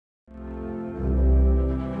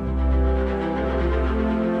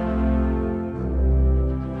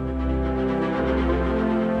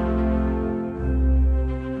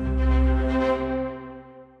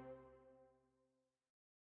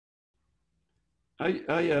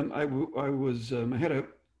I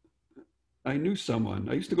knew someone.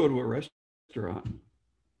 I used to go to a restaurant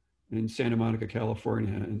in Santa Monica,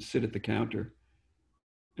 California, and sit at the counter.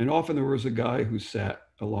 And often there was a guy who sat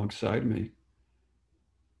alongside me,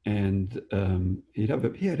 and he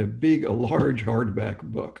had a large hardback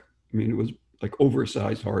book. I mean, it was like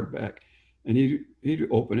oversized hardback, and he'd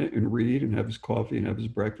open it and read and have his coffee and have his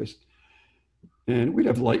breakfast, and we'd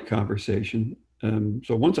have light conversation.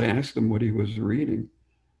 So once I asked him what he was reading,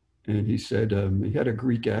 and he said he had a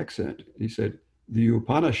Greek accent. He said the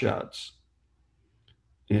Upanishads.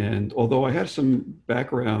 And although I had some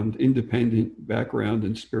background, independent background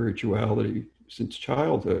in spirituality since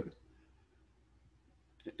childhood,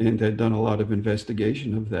 and had done a lot of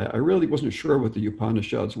investigation of that, I really wasn't sure what the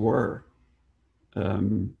Upanishads were. I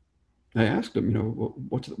asked him,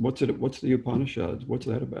 what's the Upanishads? What's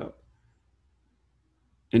that about?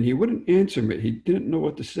 And he wouldn't answer me. He didn't know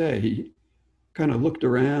what to say. He kind of looked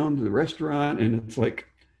around the restaurant, and it's like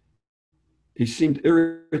he seemed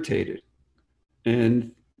irritated.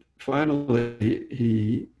 And finally,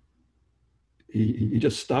 he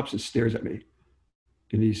just stops and stares at me,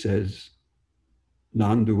 and he says,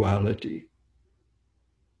 "Nonduality."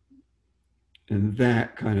 And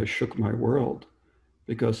that kind of shook my world,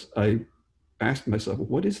 because I asked myself,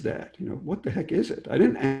 what is that? What the heck is it? I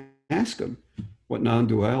didn't ask him what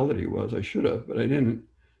non-duality was. I should have, but I didn't.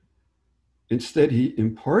 Instead,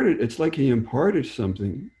 it's like he imparted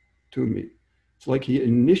something to me. It's like he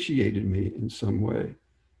initiated me in some way.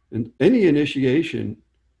 And any initiation,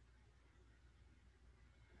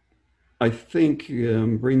 I think,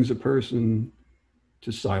 brings a person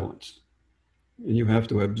to silence. And you have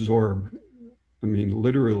to absorb,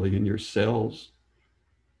 literally in your cells,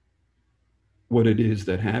 what it is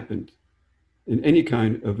that happened in any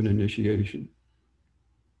kind of an initiation.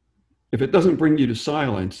 If it doesn't bring you to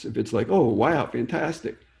silence, if it's like, oh, wow,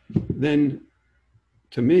 fantastic, then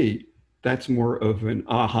to me, that's more of an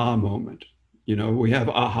aha moment. We have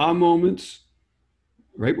aha moments,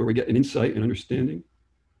 right, where we get an insight and understanding.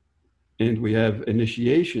 And we have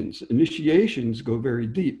initiations. Initiations go very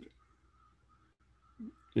deep.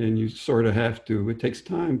 And you sort of have to, it takes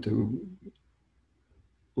time to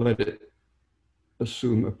let it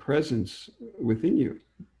assume a presence within you,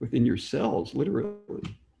 within your cells, literally,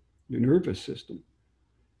 your nervous system.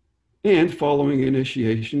 And following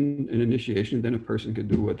initiation, then a person could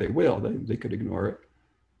do what they will. They could ignore it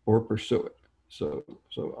or pursue it. So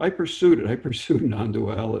I pursued it. I pursued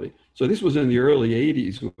non-duality. So this was in the early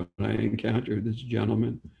 80s when I encountered this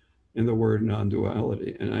gentleman in the word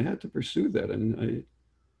non-duality. And I had to pursue that. And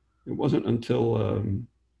it wasn't until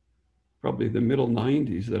probably the middle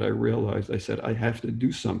 90s that I realized, I said, I have to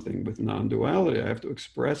do something with non-duality. I have to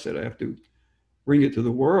express it. I have to bring it to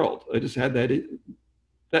the world. I just had that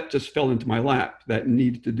just fell into my lap, that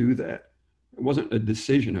need to do that. It wasn't a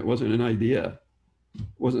decision. It wasn't an idea. It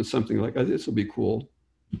wasn't something like, oh, this will be cool.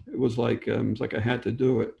 It was like I had to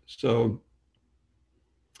do it. So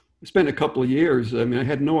I spent a couple of years. I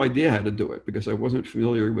had no idea how to do it because I wasn't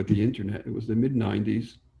familiar with the internet. It was the mid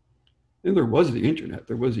 90s. And there was the internet,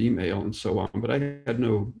 there was email and so on, but I had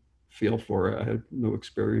no feel for it. I had no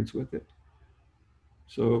experience with it.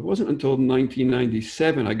 So it wasn't until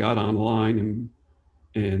 1997 I got online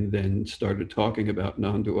and then started talking about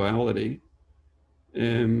non-duality.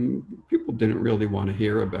 And people didn't really want to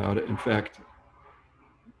hear about it. In fact,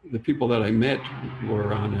 the people that I met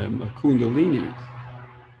were on a Kundalini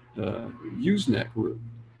Usenet group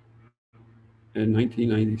in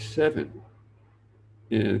 1997.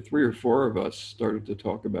 And 3 or 4 of us started to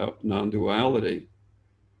talk about non-duality.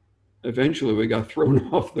 Eventually, we got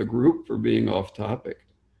thrown off the group for being off topic.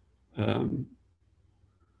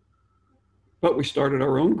 But we started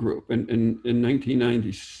our own group in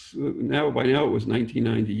 1990. By now it was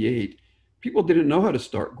 1998. People didn't know how to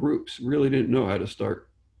start groups, really didn't know how to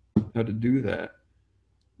do that.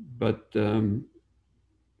 But a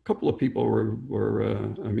couple of people were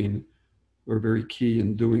very key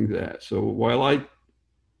in doing that. So while I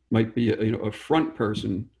might be a front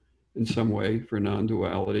person in some way for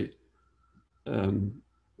non-duality, I'm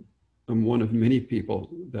one of many people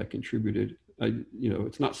that contributed.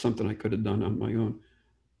 It's not something I could have done on my own.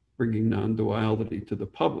 Bringing non-duality to the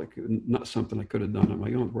public, not something I could have done on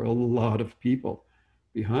my own. There were a lot of people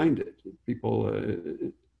behind it. People,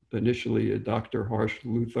 initially Dr. Harsh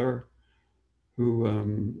Luthar,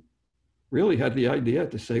 who really had the idea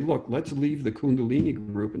to say, look, let's leave the Kundalini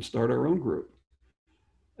group and start our own group.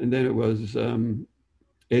 And then it was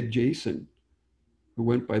Ed Jason, who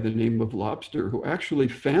went by the name of Lobster, who actually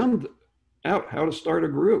found out how to start a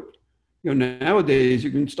group. Nowadays you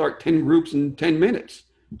can start 10 groups in 10 minutes.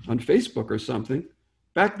 on Facebook or something.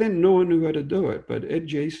 Back then, no one knew how to do it, but Ed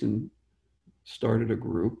Jason started a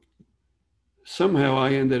group. Somehow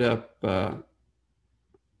I ended up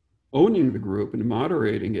owning the group and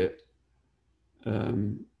moderating it.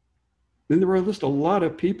 Then there were just a lot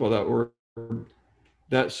of people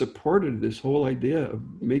that supported this whole idea of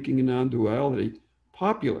making a non-duality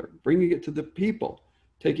popular, bringing it to the people,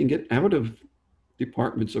 taking it out of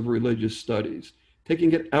departments of religious studies,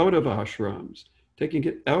 taking it out of ashrams, taking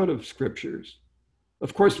it out of scriptures.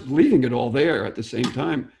 Of course, leaving it all there at the same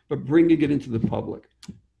time, but bringing it into the public,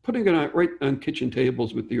 putting it right on kitchen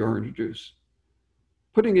tables with the orange juice,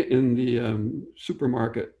 putting it in the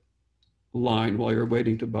supermarket line while you're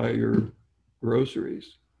waiting to buy your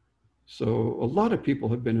groceries. So a lot of people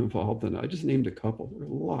have been involved in it. I just named a couple. There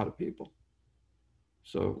are a lot of people.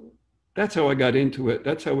 So that's how I got into it.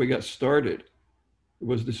 That's how we got started. It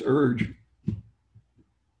was this urge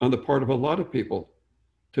on the part of a lot of people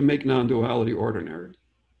to make non-duality ordinary.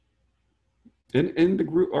 And the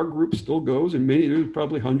group, our group still goes, and there's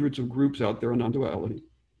probably hundreds of groups out there on non-duality.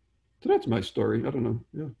 So that's my story. I don't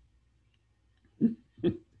know. Yeah.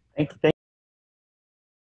 Thank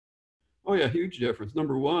Oh yeah, huge difference.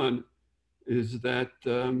 Number one is that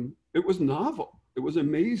it was novel. It was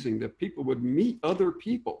amazing that people would meet other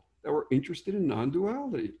people that were interested in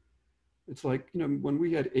non-duality. It's like, when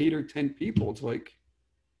we had 8 or 10 people, it's like,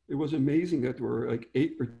 it was amazing that there were like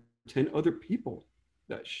 8 or 10 other people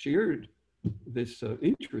that shared this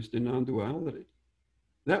interest in non-duality.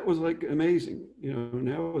 That was like amazing.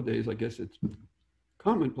 Nowadays, I guess it's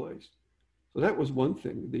commonplace. So that was one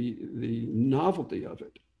thing. The novelty of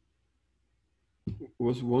it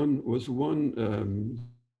was one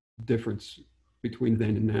difference between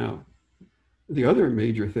then and now. The other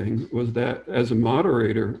major thing was that as a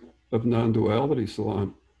moderator of Non-Duality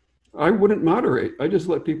Salon, I wouldn't moderate. I just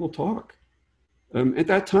let people talk. At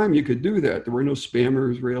that time, you could do that. There were no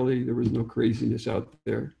spammers, really. There was no craziness out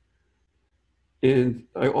there. And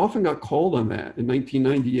I often got called on that in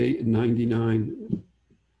 1998 and 99.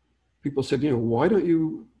 People said, why don't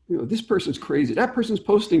you, this person's crazy. That person's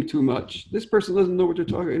posting too much. This person doesn't know what they're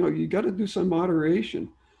talking about. You got to do some moderation.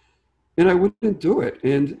 And I wouldn't do it.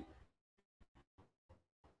 And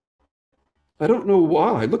I don't know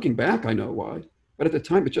why. Looking back, I know why. But at the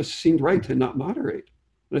time, it just seemed right to not moderate.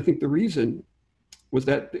 And I think the reason was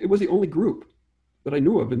that it was the only group that I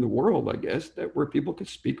knew of in the world, I guess, where people could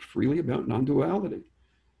speak freely about non-duality.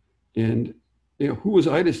 And who was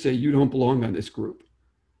I to say you don't belong on this group?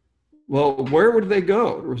 Well, where would they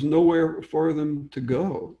go? There was nowhere for them to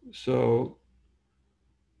go. So,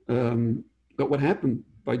 but what happened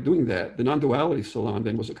by doing that, the Non-Duality Salon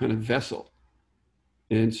then was a kind of vessel.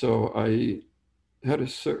 And so I had a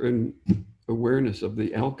certain awareness of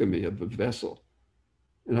the alchemy of a vessel.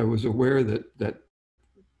 And I was aware that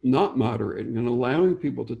not moderating and allowing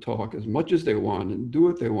people to talk as much as they want and do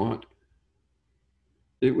what they want,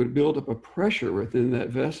 it would build up a pressure within that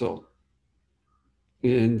vessel.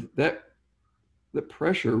 And that the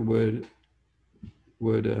pressure would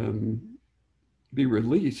be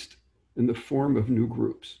released in the form of new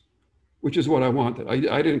groups, which is what I wanted.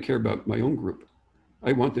 I didn't care about my own group.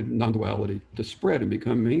 I wanted non-duality to spread and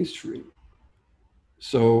become mainstream.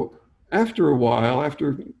 So after a while,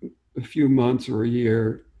 after a few months or a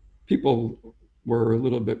year, people were a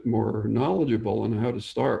little bit more knowledgeable on how to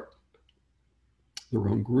start their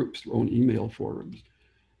own groups, their own email forums.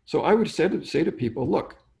 So I would say to people,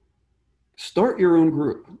 look, start your own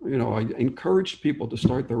group. I encouraged people to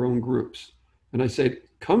start their own groups. And I said,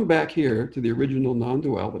 come back here to the original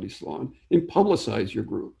Non-Duality Salon and publicize your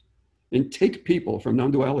group and take people from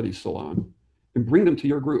Non-Duality Salon and bring them to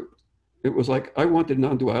your group. It was like, I wanted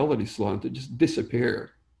Non-Duality Salon to just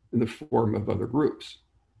disappear in the form of other groups.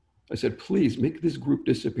 I said, please make this group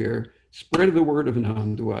disappear, spread the word of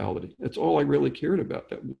non-duality. That's all I really cared about.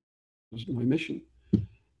 That was my mission.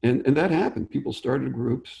 And that happened. People started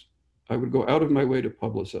groups. I would go out of my way to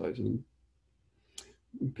publicize them.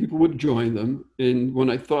 People would join them. And when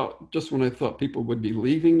I thought people would be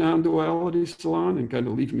leaving Non-Duality Salon and kind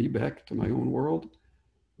of leave me back to my own world,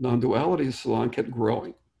 Non-Duality Salon kept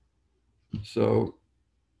growing. So,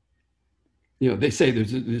 they say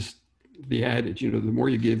there's the adage, the more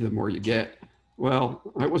you give, the more you get. Well,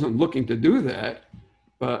 I wasn't looking to do that,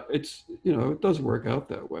 but it's, it does work out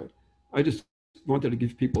that way. I just wanted to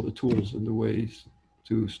give people the tools and the ways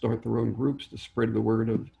to start their own groups, to spread the word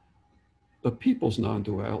of the people's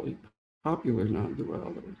non-duality, popular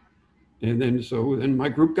non-duality. And then my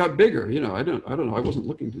group got bigger. I don't know. I wasn't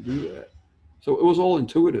looking to do that. So it was all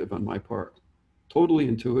intuitive on my part, totally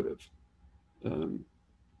intuitive.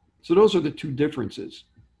 So those are the two differences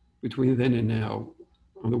between then and now.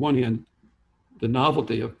 on the one hand, the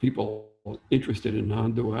novelty of people interested in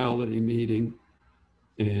non-duality meeting,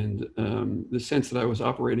 and the sense that I was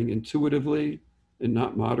operating intuitively and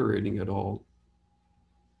not moderating at all,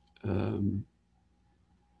 are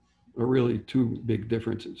really two big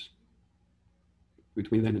differences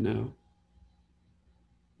between then and now.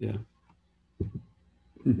 Yeah.